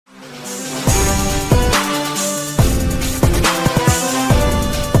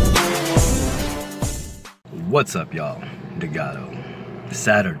What's up, y'all? DeGato.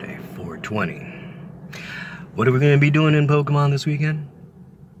 Saturday, 4/20. What are we going to be doing in Pokemon this weekend?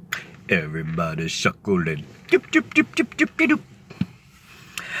 Everybody shuckling.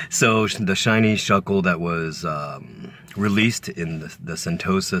 So, the Shiny Shuckle that was released in the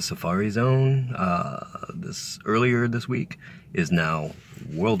Sentosa Safari Zone earlier this week is now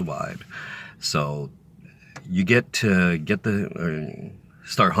worldwide. So, you get to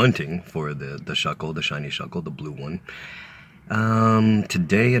start hunting for the Shuckle, the Shiny Shuckle, the blue one,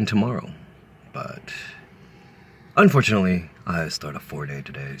 today and tomorrow. But unfortunately, I start a 4-day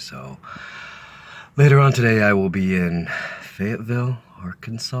today, so later on today I will be in Fayetteville,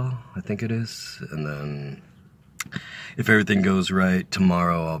 Arkansas, I think it is, and then if everything goes right,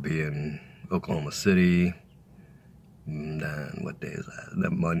 tomorrow I'll be in Oklahoma City. And then what day is that?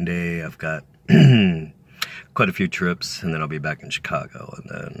 Then Monday I've got quite a few trips, and then I'll be back in Chicago, and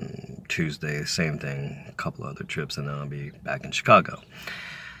then Tuesday, same thing, a couple other trips, and then I'll be back in Chicago.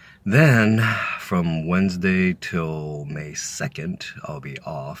 Then, from Wednesday till May 2nd, I'll be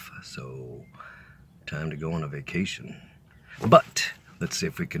off, so time to go on a vacation. But, let's see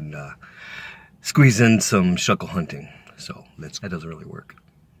if we can squeeze in some Shuckle hunting. So, that doesn't really work.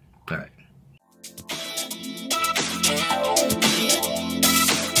 Alright.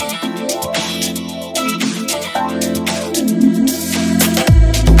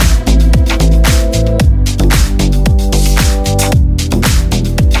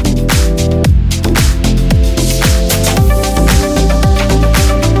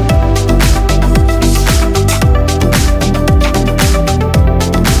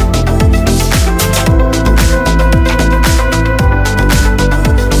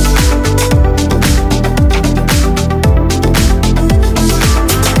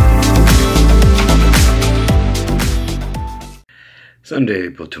 Sunday,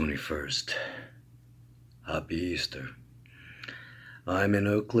 April 21st. Happy Easter. I'm in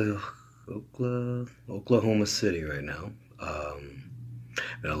Oklahoma City right now.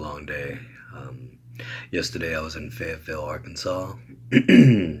 Been a long day. Yesterday I was in Fayetteville, Arkansas.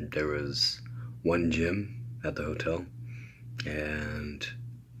 There was one gym at the hotel and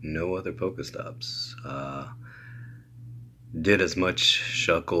no other Pokestops. Did as much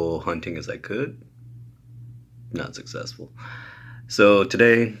Shuckle hunting as I could. Not successful. So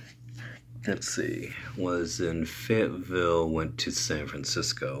today, let's see, was in Fayetteville, went to San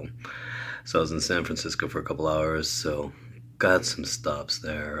Francisco. So I was in San Francisco for a couple hours, so got some stops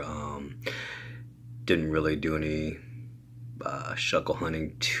there. Didn't really do any Shuckle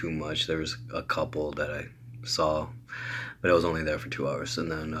hunting too much. There was a couple that I saw, but I was only there for 2 hours. And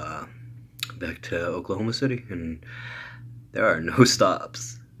then back to Oklahoma City, and there are no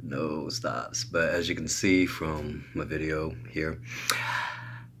stops. No stops, but as you can see from my video here,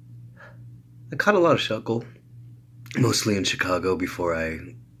 I caught a lot of Shuckle, mostly in Chicago before I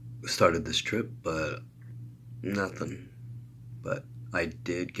started this trip, but nothing. But I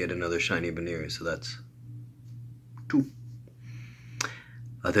did get another shiny Veneer, so that's 2.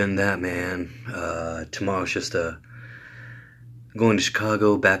 Other than that, man, tomorrow's just going to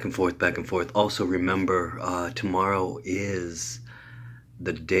Chicago, back and forth, back and forth. Also remember, tomorrow is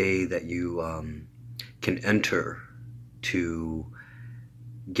the day that you can enter to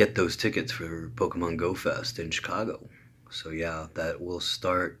get those tickets for Pokemon Go Fest in Chicago. So yeah, that will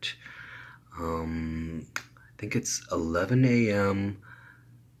start, I think it's 11 a.m.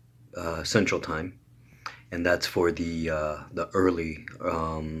 Central Time, and that's for the early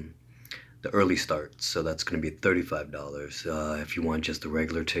starts. So that's going to be $35. If you want just the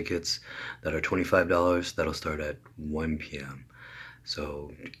regular tickets that are $25, that'll start at 1 p.m.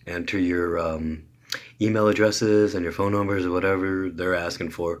 So enter your email addresses and your phone numbers or whatever they're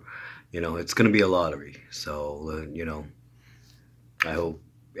asking for. You know, it's going to be a lottery. So, you know, I hope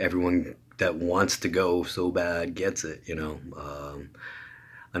everyone that wants to go so bad gets it, you know.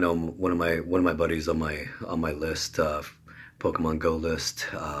 I know one of my buddies on my list, Pokemon Go list,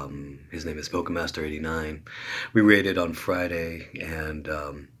 his name is Pokemaster89. We raided on Friday, and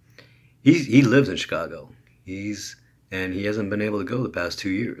he lives in Chicago. And he hasn't been able to go the past 2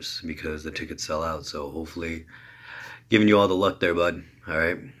 years because the tickets sell out. So hopefully, giving you all the luck there, bud. All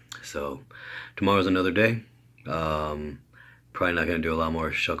right. So tomorrow's another day. Probably not going to do a lot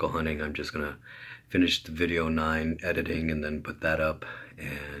more Shuckle hunting. I'm just going to finish the video 9 editing and then put that up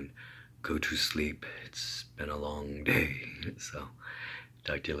and go to sleep. It's been a long day. So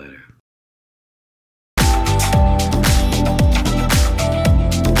talk to you later.